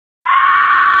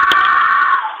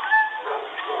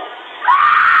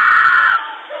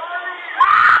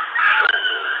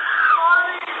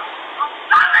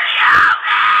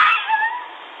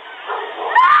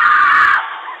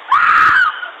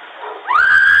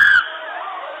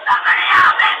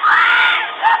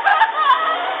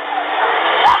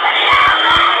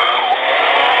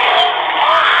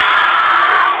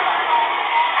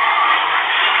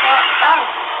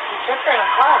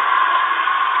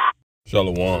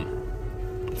Shalom.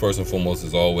 First and foremost,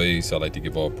 as always, I'd like to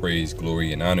give all praise,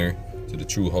 glory, and honor to the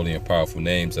true, holy, and powerful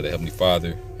names of the Heavenly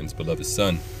Father and His beloved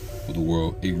Son, who the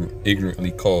world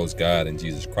ignorantly calls God and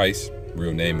Jesus Christ.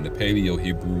 Real name in the Paleo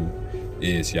Hebrew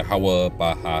is Yahweh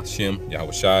Bahashem,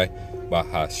 Yahweh Shai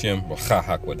Bahashem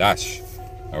Rachahakwadash.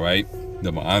 All right.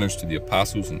 Double honors to the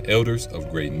apostles and elders of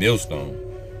Great Millstone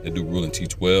that do rule and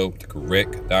teach well the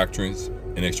correct doctrines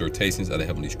and exhortations of the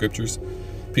heavenly scriptures.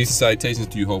 Peace and salutations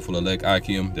to you, hopeful elect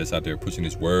Akim that's out there pushing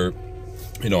His word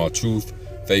in all truth,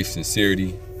 faith,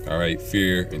 sincerity, all right,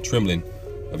 fear and trembling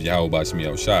of Yahweh Bashim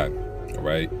Yahweh Shai, all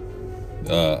right.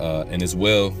 And as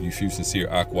well, you few sincere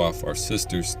Akwaf, our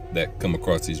sisters that come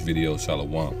across these videos,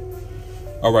 Shalom.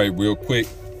 All right, real quick,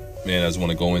 man, I just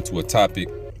want to go into a topic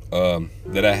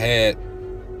that I had,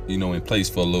 in place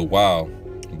for a little while,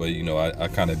 but, I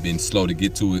kind of been slow to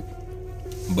get to it,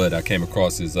 but I came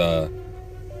across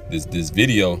this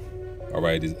video, all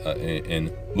right, and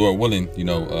Lord willing,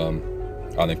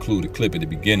 I'll include a clip at the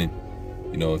beginning.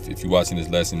 If you're watching this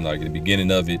lesson, like at the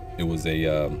beginning of it, it was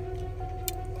a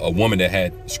woman that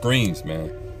had screams, man.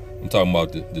 I'm talking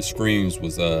about the screams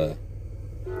was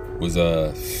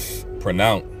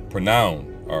pronounced,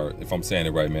 or if I'm saying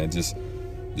it right, man, just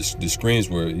the screams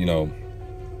were,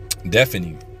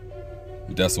 deafening.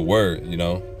 That's a word,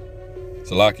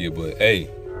 Salakia, but hey,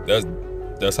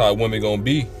 that's how women gonna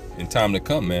be in time to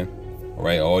come, man. All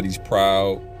right, all these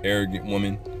proud, arrogant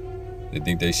women that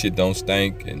think they shit don't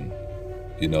stink, and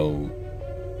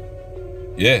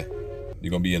yeah,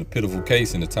 you're gonna be in a pitiful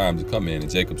case in the time to come, man, in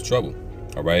Jacob's trouble.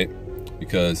 All right,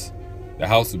 because the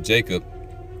house of Jacob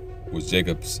was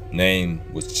Jacob's name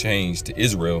was changed to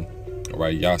Israel. All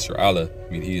right, Yasher Allah,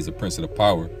 he is a prince of the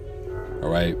power. All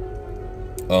right,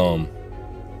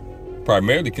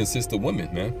 primarily consists of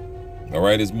women, man. All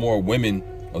right, there's more women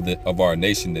of our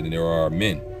nation than there are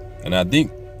men, and I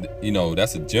think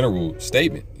that's a general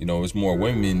statement. It's more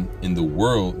women in the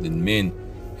world than men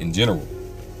in general.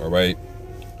 All right,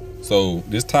 so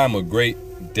this time of great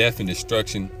death and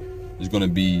destruction is going to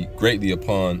be greatly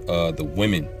upon the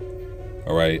women,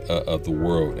 all right, of the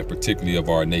world, and particularly of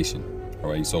our nation. All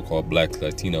right, you so-called blacks,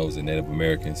 Latinos, and Native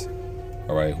Americans,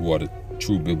 all right, who are the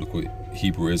true biblical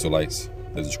Hebrew Israelites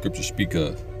that the scriptures speak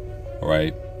of. All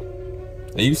right.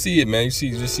 And you see it, man. You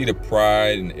just see the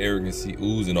pride and arrogancy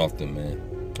oozing off them,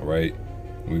 man. All right.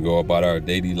 When we go about our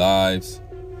daily lives,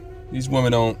 these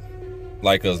women don't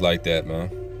like us like that,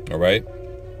 man. All right.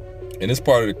 And it's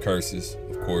part of the curses,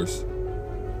 of course.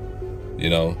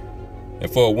 And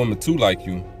for a woman to like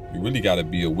you, you really got to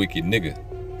be a wicked nigga.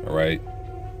 All right.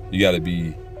 You got to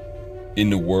be in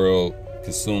the world,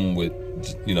 consumed with,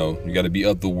 you got to be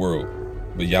of the world.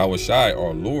 But Yahweh Shai,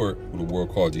 our Lord, who the world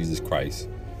called Jesus Christ,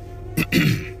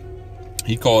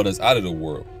 He called us out of the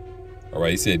world. All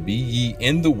right, He said, be ye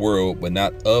in the world, but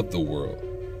not of the world.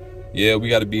 Yeah, we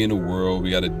got to be in the world.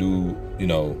 We got to do,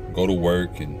 go to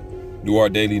work and do our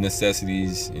daily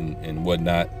necessities and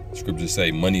whatnot. Scriptures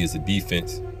say money is a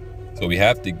defense. So we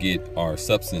have to get our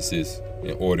substances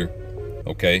in order,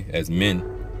 okay, as men.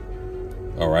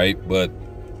 All right, but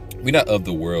we're not of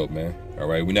the world, man. All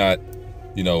right, we're not,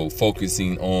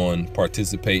 focusing on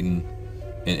participating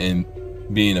and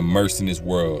being immersed in this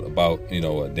world about,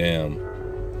 a damn,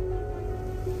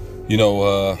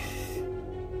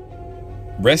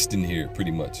 resting here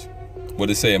pretty much. What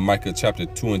it say in Micah chapter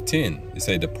 2 and 10? It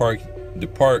say, depart,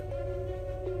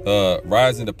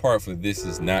 rise and depart, for this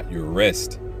is not your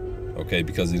rest. Okay,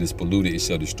 because it is polluted, it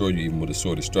shall destroy you even with a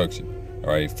sore destruction. All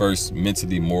right, first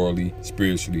mentally, morally,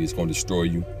 spiritually, it's going to destroy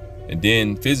you. And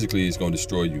then physically, it's going to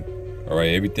destroy you. All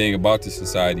right, everything about this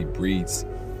society breeds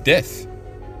death.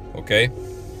 Okay,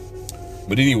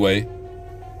 but anyway,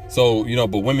 so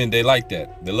but women, they like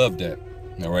that, they love that.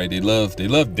 All right, they love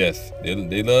death.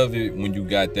 They love it when you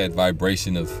got that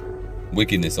vibration of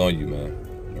wickedness on you, man.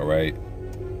 All right,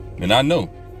 and I know,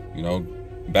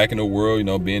 back in the world,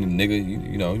 being a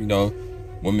nigga,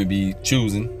 women be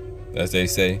choosing, as they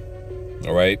say.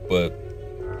 All right, but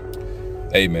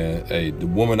hey, man, the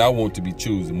woman I want to be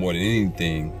choosing more than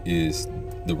anything is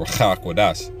the Ruach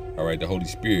Kodash. All right, the Holy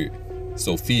Spirit,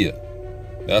 Sophia.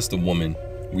 That's the woman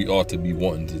we ought to be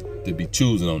wanting to be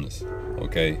choosing on us.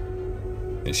 Okay,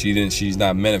 and she's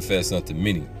not manifest unto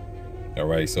many. All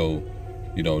right, so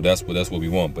that's what we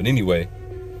want. But anyway,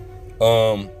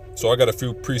 so I got a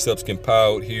few precepts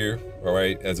compiled here. All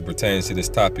right, as it pertains to this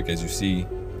topic. As you see,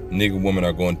 nigga women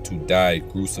are going to die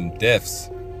gruesome deaths.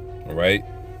 All right,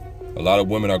 a lot of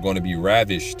women are going to be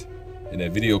ravished. In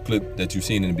that video clip that you've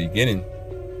seen in the beginning,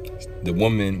 the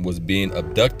woman was being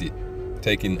abducted,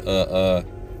 taken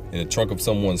in the trunk of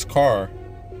someone's car,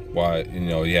 while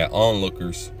he had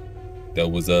onlookers that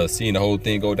was seeing the whole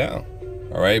thing go down.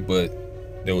 All right,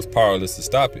 but they was powerless to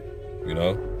stop it, you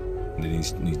know. And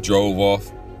then he drove off,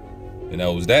 and that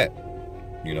was that,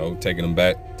 you know, taking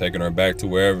her back to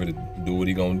wherever to do what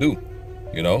he gonna do,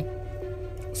 you know.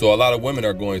 So a lot of women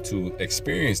are going to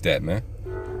experience that, man.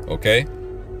 Okay,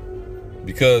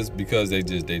 because they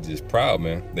just proud,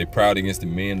 man. They proud against the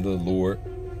men of the Lord.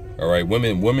 All right,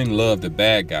 women love the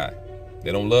bad guy.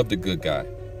 They don't love the good guy.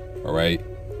 All right,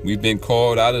 we've been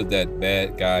called out of that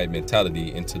bad guy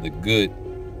mentality into the good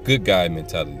guy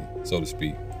mentality, so to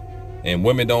speak. And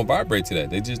women don't vibrate to that.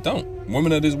 They just don't.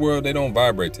 Women of this world, they don't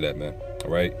vibrate to that, man.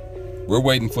 All right, we're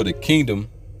waiting for the kingdom.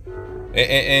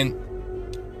 And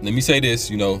let me say this,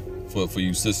 you know, for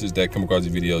you sisters that come across the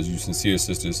videos, you sincere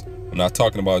sisters, I'm not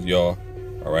talking about y'all.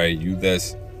 All right, you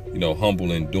that's, you know,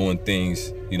 humble and doing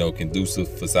things, you know, conducive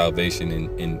for salvation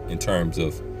in terms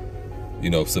of, you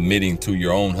know, submitting to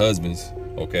your own husbands.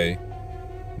 Okay,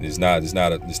 it's not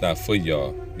for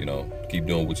y'all. You know, keep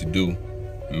doing what you do,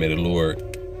 and may the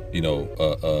Lord, you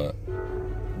know,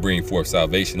 bring forth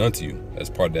salvation unto you as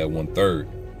part of that 1/3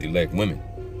 elect women.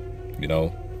 You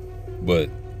know, but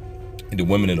the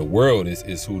women in the world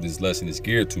is who this lesson is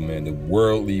geared to, man. The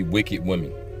worldly, wicked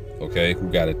women, okay, who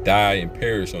got to die and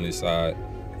perish on this side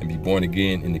and be born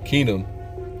again in the kingdom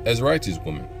as righteous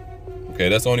women. Okay,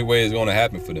 that's the only way it's going to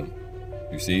happen for them.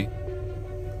 You see?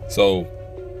 So,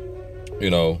 you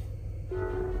know,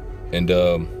 and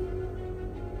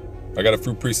I got a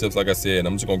few precepts, like I said.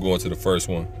 I'm just going to go into the first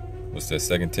one. What's that?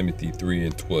 2 Timothy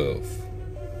 3:12.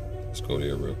 Let's go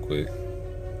there real quick.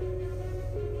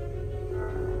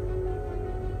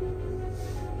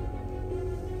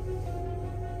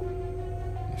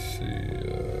 Let's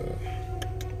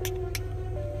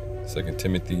see. 2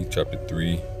 Timothy chapter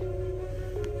 3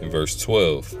 and verse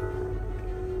 12.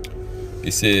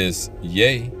 It says,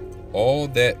 yea, all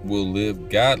that will live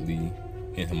godly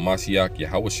in Hamashiach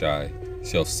Yahushai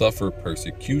shall suffer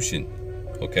persecution.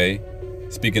 Okay?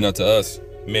 Speaking unto us,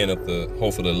 men of the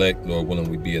hopeful elect, Lord willing,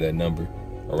 we be of that number.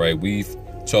 All right? We've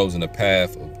chosen a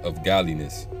path of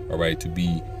godliness. All right? To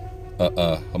be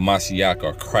a Hamashiach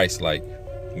or Christ-like,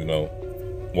 you know,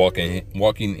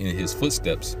 walking in his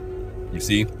footsteps. You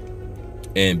see?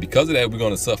 And because of that, we're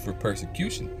going to suffer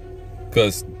persecution.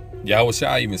 Because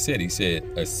Yahushua even said, he said,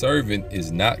 a servant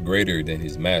is not greater than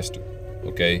his master.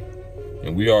 Okay?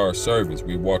 And we are servants.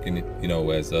 We're walking, you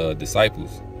know, as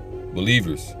disciples,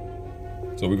 believers.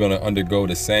 So we're going to undergo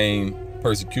the same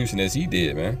persecution as he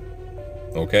did, man.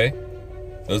 Okay?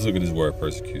 Let's look at this word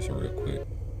persecution real quick.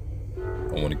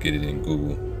 I want to get it in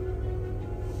Google.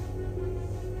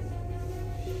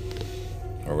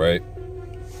 All right.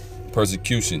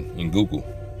 Persecution in Google.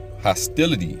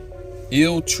 Hostility,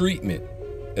 ill treatment,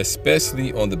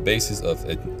 especially on the basis of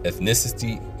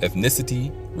ethnicity,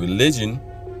 religion,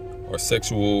 or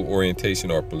sexual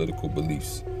orientation or political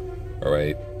beliefs. All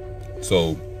right.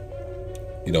 So,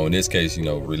 you know, in this case, you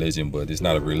know, religion, but it's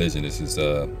not a religion. This is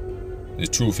the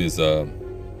truth is our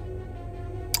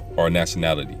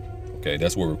nationality. Okay,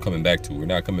 that's what we're coming back to. We're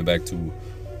not coming back to,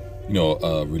 you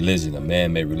know, religion, a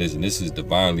man-made religion. This is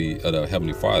divinely of the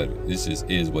Heavenly Father. This just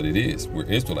is what it is. We're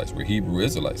Israelites. We're Hebrew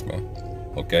Israelites, man.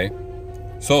 Okay,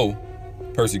 so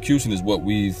persecution is what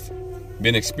we've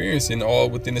been experiencing all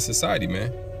within the society,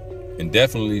 man, and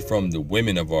definitely from the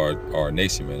women of our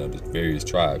nation, man, of the various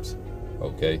tribes.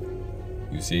 Okay,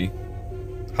 you see,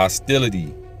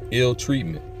 hostility, ill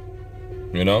treatment.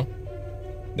 You know,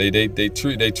 they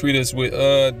treat us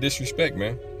with disrespect,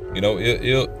 man. You know,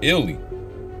 illy.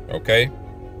 Okay,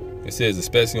 it says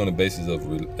especially on the basis of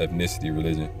ethnicity,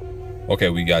 religion. Okay,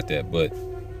 we got that, but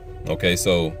okay,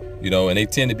 so you know, and they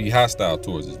tend to be hostile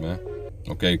towards us, man.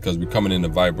 Okay, because we're coming in the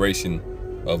vibration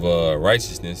of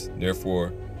righteousness,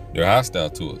 therefore they're hostile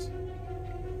to us.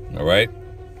 All right,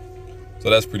 so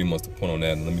that's pretty much the point on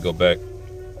that. And let me go back.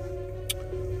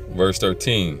 Verse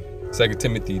 13, 2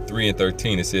 Timothy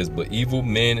 3:13. It says, but evil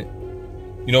men,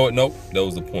 you know what? Nope, that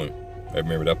was the point. I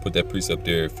remember that I put that precept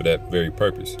there for that very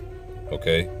purpose.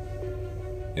 Okay,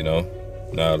 you know.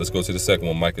 Now let's go to the second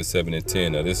one, Micah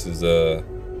 7:10. Now this is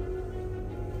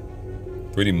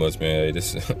pretty much, man.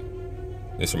 This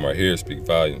one right here speak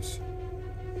volumes.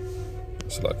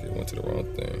 It's like it went to the wrong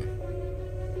thing.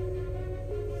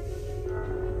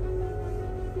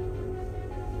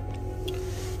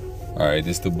 All right,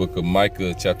 this is the book of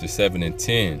Micah, chapter 7 and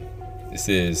 10. It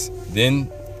says,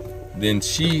 then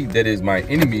she that is my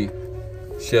enemy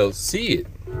shall see it.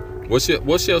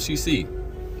 What shall she see?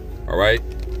 All right,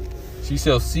 she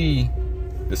shall see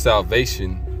the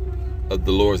salvation of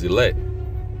the Lord's elect.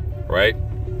 All right,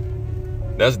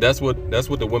 that's what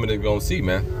the women are gonna see,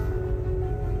 man.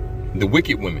 The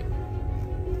wicked women,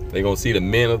 They're going to see the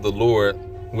men of the Lord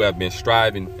who have been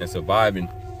striving and surviving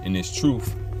in this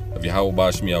truth of Yahweh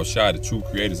Bashmi Al-Shai, the true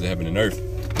creators of heaven and earth.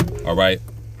 All right.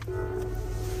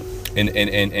 And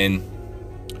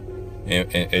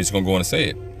it's going to go on to say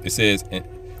it. It says,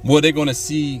 well, they're going to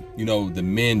see, you know, the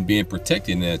men being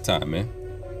protected in that time, man.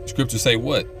 Scriptures say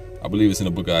what? I believe it's in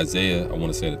the book of Isaiah. I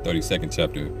want to say the 32nd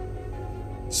chapter.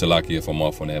 Salaki if I'm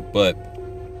off on that. But,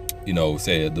 you know,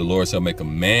 say the Lord shall make a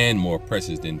man more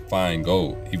precious than fine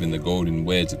gold, even the golden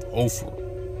wedge of Ophir.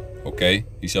 Okay?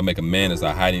 He shall make a man as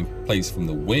a hiding place from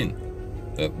the wind.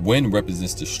 The wind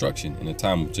represents destruction in the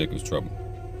time of Jacob's trouble.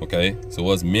 Okay? So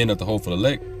us men of the hopeful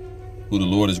elect, who the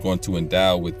Lord is going to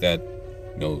endow with that,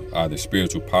 you know, either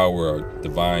spiritual power or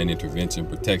divine intervention,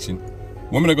 protection,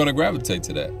 women are going to gravitate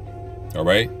to that. All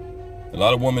right? A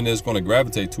lot of women that's going to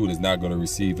gravitate to it is not going to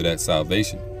receive that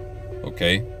salvation.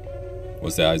 Okay?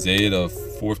 What's that? Isaiah the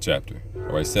 4th chapter.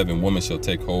 All right, 7 women shall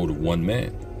take hold of one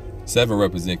man. 7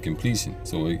 represent completion.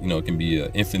 So, you know, it can be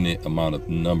an infinite amount of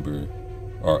number,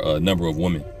 or a number of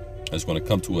women that's going to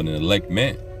come to an elect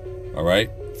man. All right?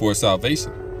 For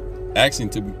salvation. Asking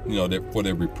to, you know, for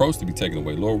their reproach to be taken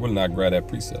away. Lord will not grant that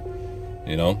precept.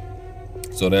 You know?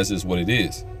 So that's just what it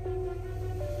is.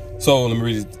 So let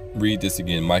me read this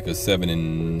again. Micah 7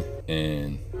 and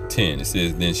 10. It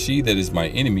says, then she that is my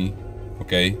enemy,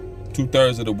 okay,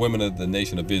 2/3 of the women of the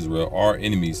nation of Israel are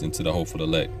enemies unto the hopeful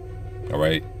elect. All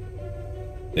right.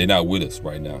 They're not with us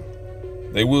right now.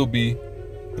 They will be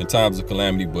in times of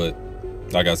calamity, but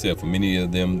like I said, for many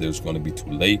of them, there's going to be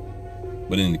too late.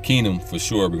 But in the kingdom, for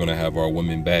sure, we're going to have our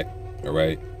women back. All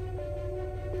right.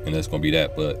 And that's going to be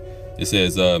that. But it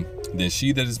says, then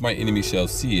she that is my enemy shall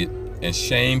see it, and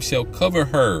shame shall cover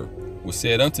her, was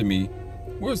said unto me,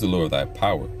 where's the Lord thy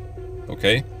power?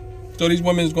 Okay. So these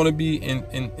women is going to be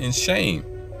in shame.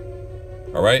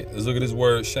 All right. Let's look at this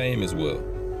word shame as well.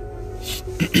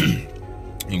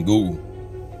 In Google,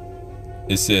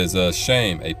 it says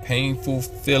shame, a painful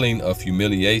feeling of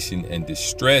humiliation and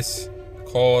distress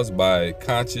caused by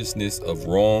consciousness of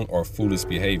wrong or foolish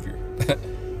behavior.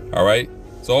 All right.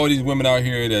 So all these women out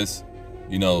here that's,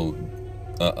 you know,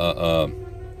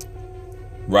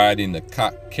 riding the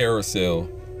cock carousel,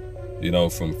 you know,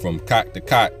 from cock to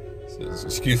cock.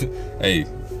 Excuse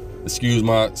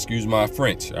my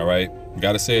French. All right. You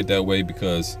got to say it that way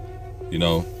because, you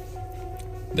know,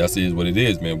 that's what it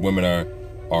is, man. Women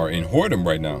are in whoredom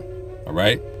right now. All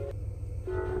right.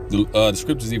 The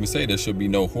scriptures even say there should be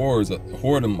no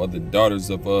whoredom of the daughters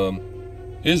of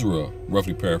Israel,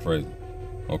 roughly paraphrasing.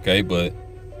 Okay, but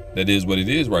that is what it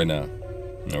is right now.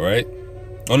 All right.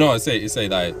 Oh no, it say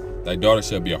thy daughter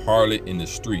shall be a harlot in the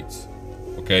streets.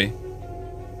 Okay.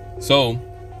 So,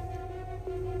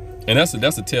 and that's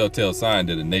a telltale sign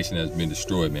that a nation has been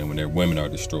destroyed, man, when their women are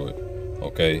destroyed.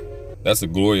 Okay. That's the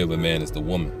glory of a man, is the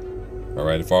woman. All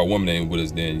right. If our woman ain't with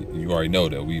us, then you already know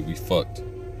that we fucked.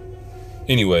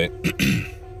 Anyway,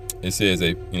 it says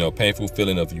a painful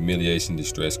feeling of humiliation,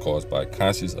 distress caused by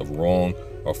conscious of wrong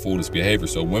or foolish behavior.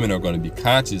 So women are going to be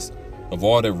conscious of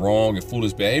all the wrong and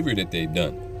foolish behavior that they've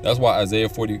done. That's why Isaiah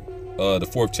 40, the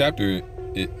 4th chapter,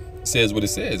 it says what it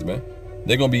says, man.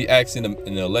 They're going to be asking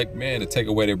an elect man to take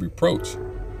away their reproach.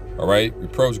 All right.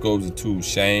 Reproach goes into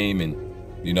shame, and,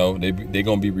 you know, they're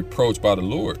going to be reproached by the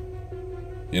Lord.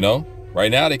 You know,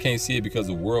 right now they can't see it because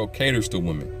the world caters to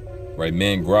women. Right.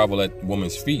 Men grovel at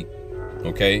women's feet.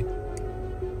 OK,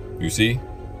 you see.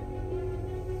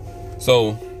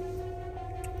 So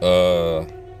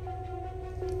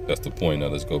that's the point. Now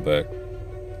let's go back.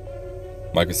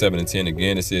 Micah 7 and 10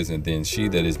 again. It says, and then she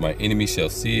that is my enemy shall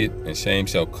see it, and shame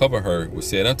shall cover her, was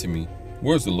said unto me,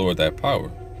 where's the Lord thy power?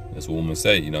 That's what women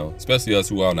say, you know, especially us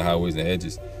who are on the highways and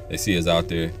hedges. They see us out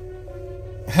there.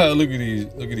 look at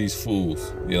these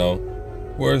fools. You know,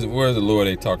 where's the Lord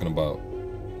they talking about?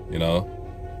 You know,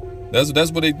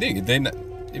 that's what they think. They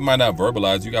might not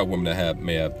verbalize. You got women that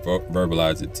may have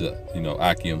verbalized it to, you know,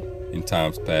 Akim in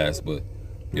times past, but,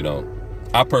 you know,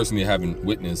 I personally haven't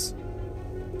witnessed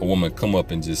a woman come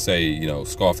up and just say, you know,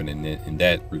 scoffing in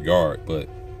that regard. But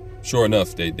sure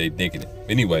enough, they thinking it.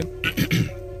 Anyway,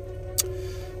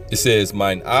 it says,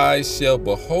 mine eyes shall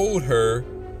behold her,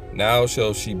 now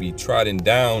shall she be trodden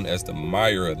down as the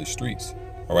mire of the streets.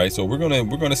 All right, so we're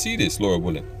gonna see this, Lord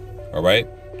willing. All right,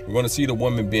 we're gonna see the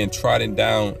woman being trodden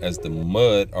down as the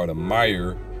mud or the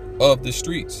mire of the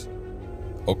streets.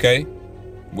 Okay,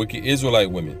 wicked Israelite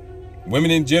women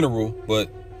in general, but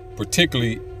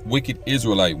particularly wicked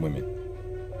Israelite women.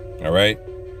 All right,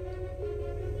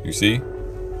 you see.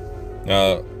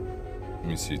 Now let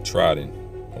me see, trodden.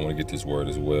 I want to get this word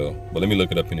as well, but let me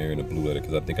look it up in here in the blue letter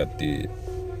because I think I did.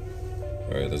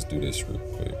 All right, let's do this real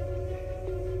quick.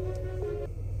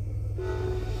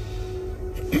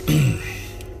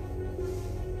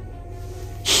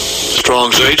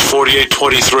 Strong's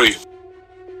H4823.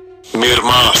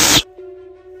 Mirmas.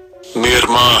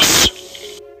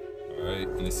 Alright,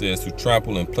 and it says to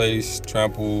trample in place,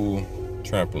 trampling.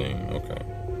 Okay.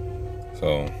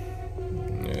 So,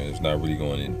 yeah, it's not really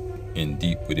going in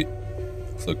deep with it.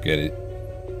 Let's look at it.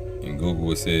 In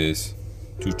Google, it says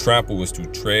to trample is to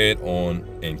tread on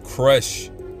and crush.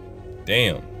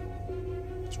 Damn.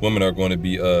 These women are going to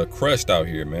be crushed out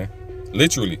here, man.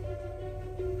 Literally.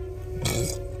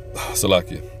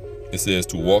 Salakia. It says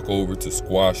to walk over, to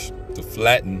squash, to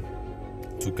flatten,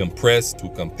 to compress, to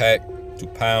compact, to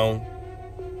pound.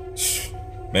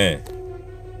 Man.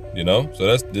 You know? So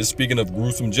that's this speaking of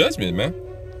gruesome judgment, man.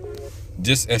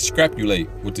 Just extrapolate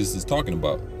what this is talking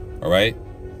about. Alright?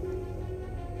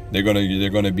 They're gonna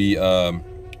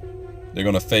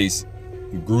face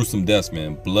gruesome deaths,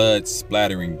 man. Blood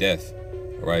splattering death.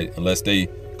 Alright? Unless they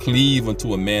cleave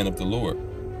unto a man of the Lord.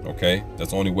 Okay?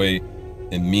 That's the only way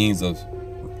and means of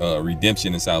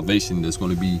redemption and salvation that's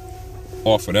going to be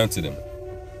offered unto them.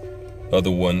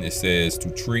 Other one, it says to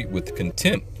treat with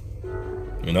contempt.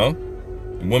 You know?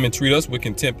 And women treat us with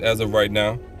contempt as of right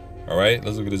now. All right,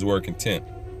 let's look at this word contempt.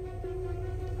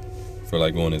 I feel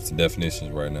like going into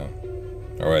definitions right now.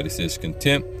 All right, it says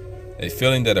contempt, a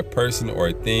feeling that a person or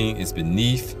a thing is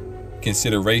beneath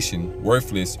consideration,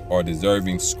 worthless, or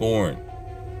deserving scorn.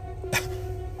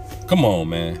 Come on,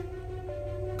 man.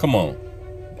 Come on.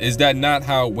 Is that not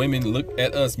how women look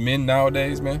at us men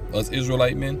nowadays, man? Us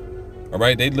Israelite men? All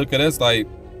right, they look at us like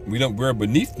we're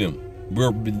beneath them.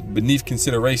 We're beneath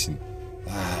consideration.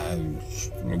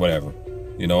 Whatever.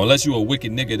 You know, unless you're a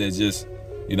wicked nigga that's just,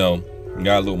 you know,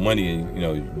 got a little money and, you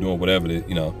know, doing whatever,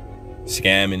 you know,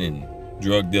 scamming and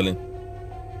drug dealing,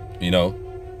 you know,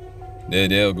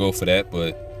 they'll go for that.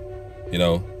 But, you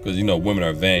know, because, you know, women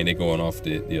are vain. They're going off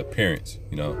the appearance,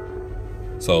 you know.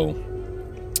 So,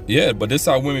 yeah, but this is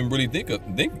how women really think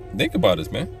about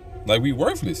us, man. Like we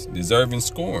worthless, deserving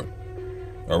scorn.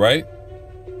 All right?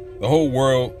 The whole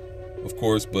world, of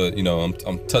course, but, you know,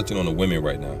 I'm touching on the women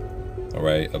right now. All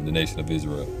right, of the nation of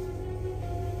Israel.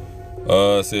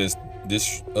 It says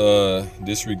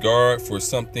disregard for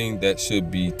something that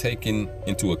should be taken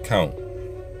into account.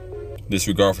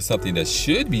 Disregard for something that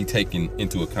should be taken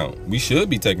into account. We should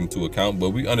be taken into account,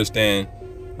 but we understand,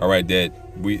 all right, that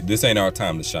this ain't our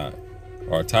time to shine.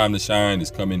 Our time to shine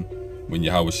is coming when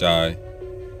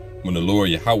when the Lord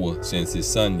Yahweh sends his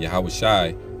son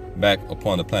Yahweh back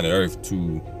upon the planet Earth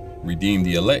to redeem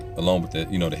the elect, along with the,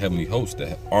 you know, the heavenly host,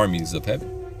 the armies of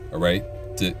heaven, all right,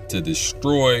 to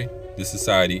destroy the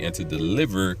society and to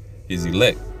deliver his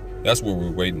elect. That's what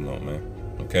we're waiting on, man.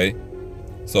 Okay,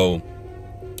 so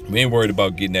we ain't worried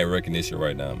about getting that recognition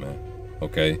right now, man.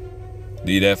 Okay,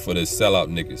 leave that for the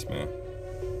sellout niggas, man.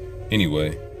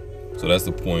 Anyway, so that's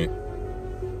the point.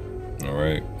 All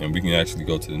right, and we can actually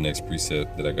go to the next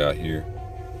precept that I got here.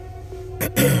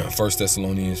 1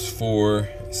 Thessalonians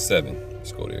 4:7.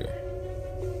 Let's go there.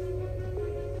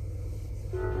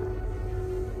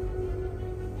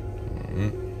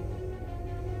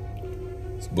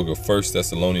 It's the book of 1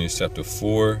 Thessalonians chapter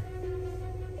 4,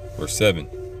 verse 7.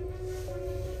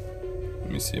 Let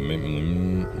me see.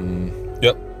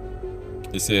 Yep.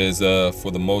 It says, for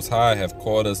the Most High have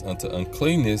called us unto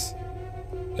uncleanness,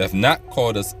 have not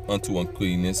called us unto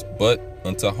uncleanness, but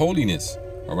unto holiness.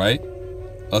 All right?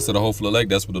 Us are the hopeful elect.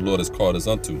 That's what the Lord has called us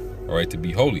unto. All right, to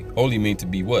be holy. Holy means to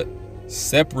be what?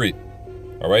 Separate.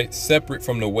 All right, separate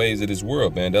from the ways of this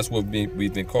world, man. That's what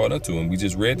we've been called unto. And we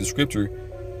just read the scripture,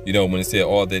 you know, when it said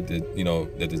all that, you know,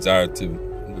 that desire to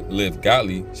live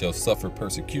godly shall suffer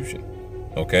persecution.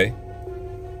 Okay.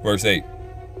 Verse 8.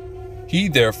 He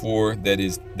therefore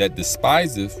that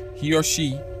despiseth, he or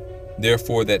she,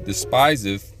 therefore that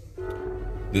despiseth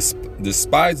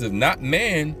not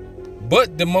man,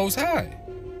 but the Most High,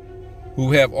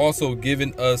 who have also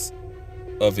given us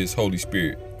of his Holy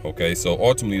Spirit. Okay, so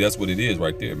ultimately that's what it is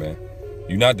right there, man.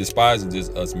 You're not despising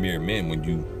just us mere men when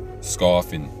you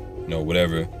scoff and, you know,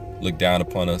 whatever, look down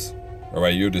upon us. All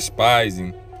right, you're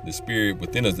despising the spirit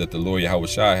within us that the Lord Yahweh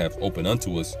have opened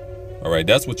unto us. All right,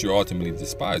 that's what you're ultimately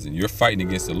despising. You're fighting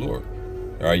against the Lord.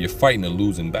 All right, you're fighting a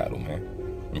losing battle, man.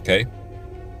 Okay,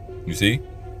 you see,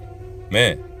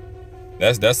 man,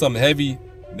 that's something heavy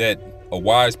that a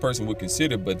wise person would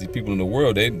consider, but the people in the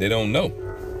world, they don't know,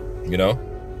 you know.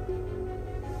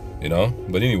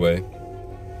 But anyway,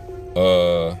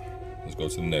 let's go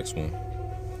to the next one.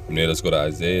 From there, let's go to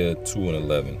Isaiah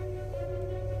 2:11.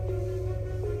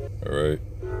 All right,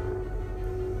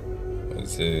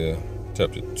 Isaiah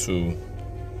chapter 2,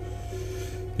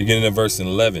 beginning in verse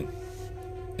 11.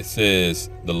 It says,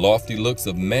 the lofty looks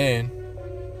of man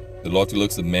the lofty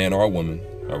looks of man or woman,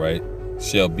 all right,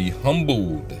 shall be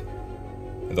humbled.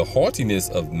 And the haughtiness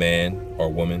of man or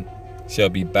woman shall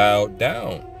be bowed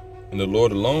down. And the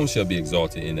Lord alone shall be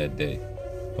exalted in that day.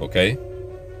 Okay?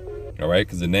 All right?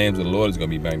 Because the names of the Lord is going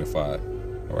to be magnified.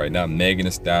 All right? Not Megan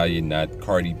Thee Stallion, not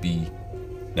Cardi B,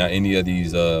 not any of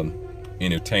these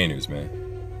entertainers, man.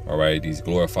 All right? These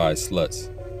glorified sluts.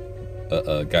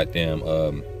 Goddamn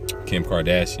Kim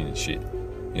Kardashian and shit.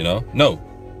 You know? No.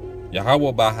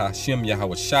 Yahweh Bahashim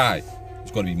Yahweh Shai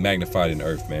is going to be magnified in the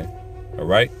earth, man. All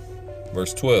right?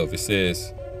 Verse 12, it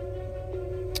says,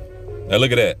 now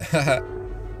look at that.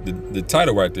 the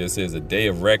title right there says, a day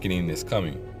of reckoning is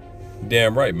coming.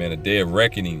 Damn right, man. A day of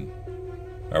reckoning.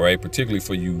 All right? Particularly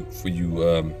for you,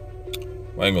 well,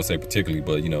 I ain't going to say particularly,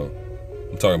 but, you know,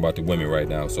 I'm talking about the women right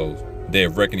now. So, day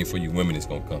of reckoning for you women is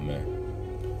going to come, man.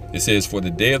 It says, for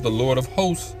the day of the Lord of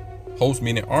hosts, hosts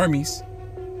meaning armies,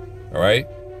 all right?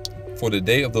 For the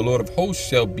day of the Lord of hosts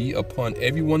shall be upon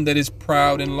everyone that is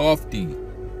proud and lofty,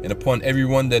 and upon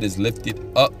everyone that is lifted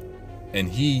up, and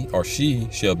he or she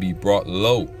shall be brought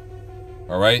low.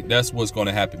 All right, that's what's going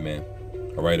to happen, man.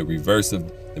 All right, a reverse of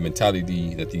the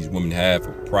mentality that these women have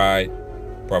of pride.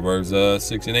 Proverbs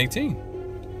 6 and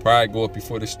 18. Pride goeth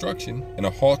before destruction, and a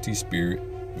haughty spirit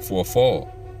before a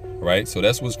fall. All right, so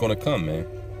that's what's going to come, man.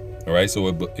 All right, so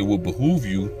it will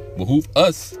behoove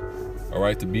us, all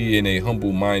right, to be in a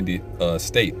humble-minded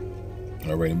state.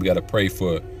 All right, and we got to pray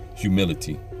for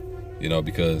humility, you know,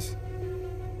 because,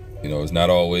 you know, it's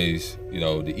not always, you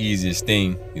know, the easiest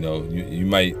thing. You know, you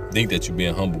might think that you're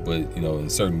being humble, but, you know, in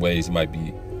certain ways you might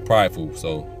be prideful.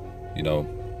 So, you know,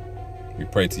 we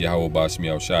pray to Yahweh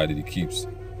Bashmi Al-Shai that he keeps,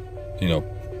 you know,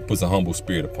 puts a humble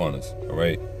spirit upon us. All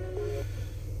right.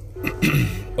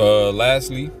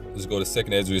 Lastly, let's go to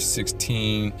 2nd Ezra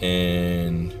 16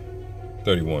 and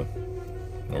 31.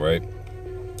 All right.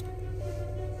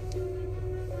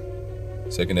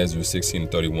 2nd Ezra 16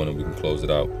 and 31, and we can close it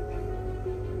out.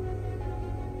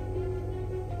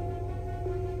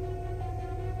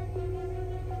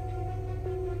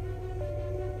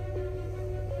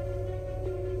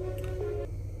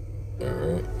 All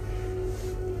right.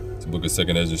 It's the book of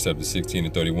 2nd Ezra chapter 16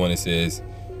 and 31. It says,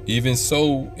 even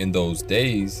so, in those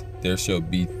days, there shall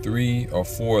be 3 or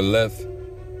 4 left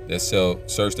that shall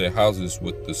search their houses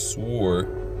with the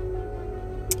sword.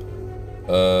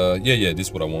 Yeah, this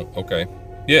is what I want. Okay.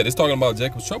 Yeah, this talking about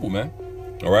Jacob's trouble, man.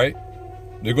 All right.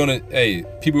 They're going to, hey,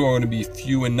 people are going to be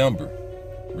few in number.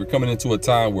 We're coming into a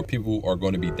time where people are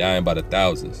going to be dying by the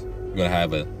thousands. We're going to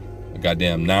have a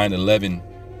goddamn 9/11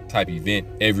 type event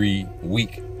every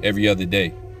week, every other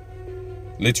day.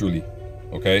 Literally.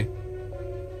 Okay.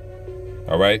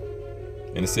 All right.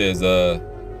 And it says,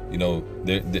 you know,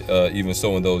 even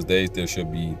so in those days, there shall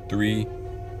be 3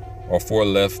 or 4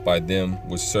 left by them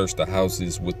which search the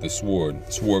houses with the sword.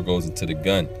 The sword goes into the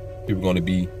gun. People are going to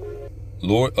be,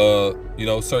 you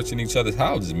know, searching each other's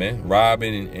houses, man,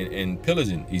 robbing and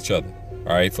pillaging each other.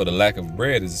 All right, for the lack of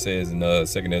bread, as it says in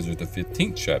 2nd Ezra, the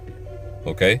 15th chapter.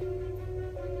 Okay.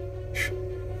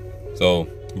 So,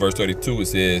 verse 32, it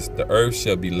says, the earth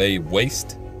shall be laid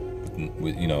waste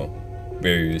with you know,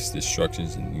 various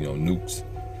destructions and, you know, nukes.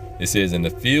 It says, and the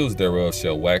fields thereof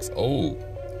shall wax old,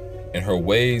 and her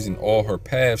ways and all her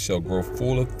paths shall grow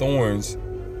full of thorns,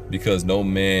 because no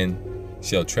man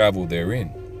shall travel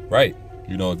therein. Right.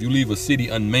 You know, if you leave a city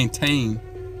unmaintained,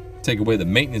 take away the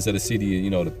maintenance of the city, you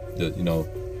know,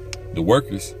 the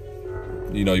workers,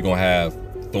 you know, you're gonna have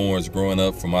thorns growing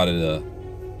up from out of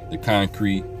the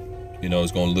concrete. You know,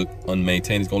 it's gonna look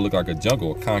unmaintained. It's gonna look like a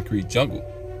jungle, a concrete jungle.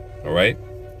 All right.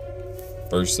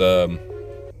 Verse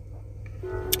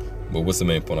but what's the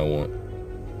main point I want?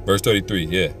 Verse 33,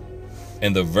 yeah.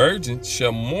 And the virgins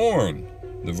shall mourn.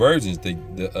 The virgins,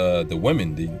 the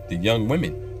women, the young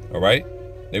women. All right,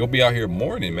 they're gonna be out here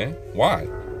mourning, man. Why?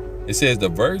 It says the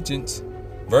virgins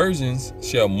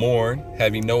shall mourn,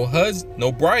 having no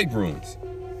bridegrooms,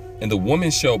 and the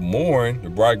women shall mourn. The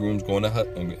bridegrooms going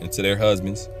into their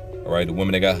husbands. All right, the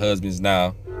women that got husbands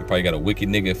now, they probably got a wicked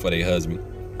nigga for their husband.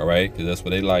 All right, because that's what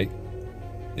they like.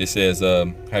 It says,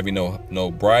 having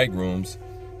no bridegrooms,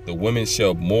 the women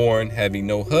shall mourn, having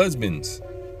no husbands.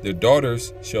 Their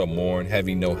daughters shall mourn,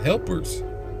 having no helpers.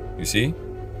 You see,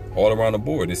 all around the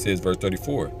board. It says, verse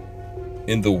 34,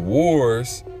 in the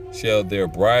wars shall their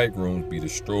bridegrooms be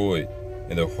destroyed,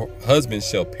 and their husbands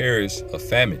shall perish of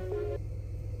famine.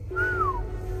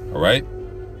 All right,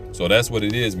 so that's what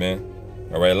it is, man.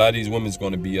 All right, a lot of these women's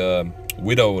going to be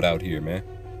widowed out here, man.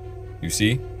 You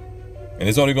see, and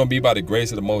it's only going to be by the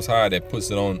grace of the Most High that puts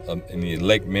it on in the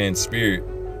elect man's spirit,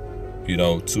 you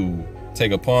know, to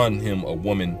take upon him a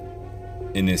woman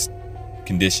in this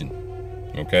condition.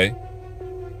 Okay?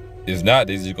 If not,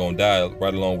 they just gonna die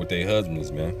right along with their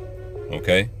husbands, man.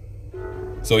 Okay?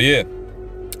 So yeah,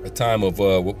 a time of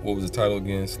what was the title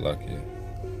again? Slakia.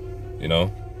 You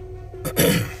know?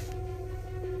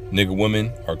 Nigger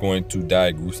women are going to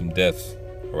die gruesome deaths.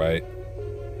 Alright?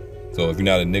 So if you're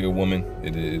not a nigger woman,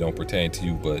 it don't pertain to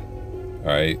you, but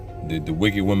alright, the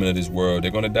wicked women of this world,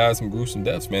 they're gonna die some gruesome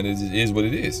deaths, man. It is what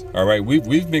it is. Alright,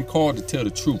 we've been called to tell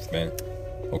the truth, man.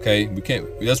 Okay? We can't,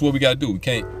 that's what we gotta do. We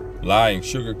can't lie and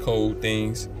sugarcoat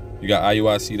things. You got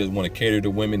IUIC that want to cater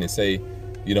to women and say,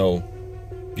 you know,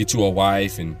 get you a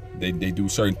wife, and they do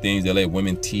certain things. They let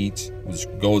women teach, which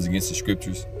goes against the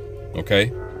scriptures.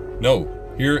 Okay? No.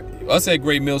 Here, us at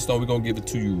Great Millstone, we're gonna give it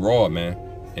to you raw, man,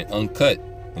 and uncut,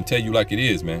 and tell you like it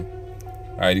is, man.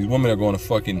 Alright, these women are gonna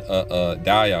fucking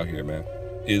die out here, man.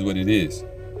 It is what it is.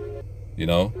 You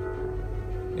know?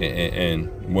 And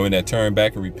women that turn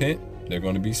back and repent, they're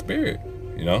gonna be spared,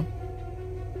 you know?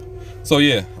 So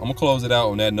yeah, I'm gonna close it out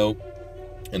on that note,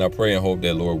 and I pray and hope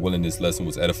that, Lord willing, this lesson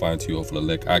was edifying to you for the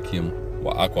lek akim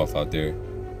wa akwaf out there.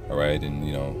 All right, and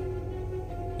you know,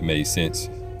 it made sense.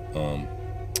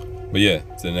 But yeah,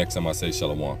 till the next time I say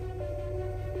shalom.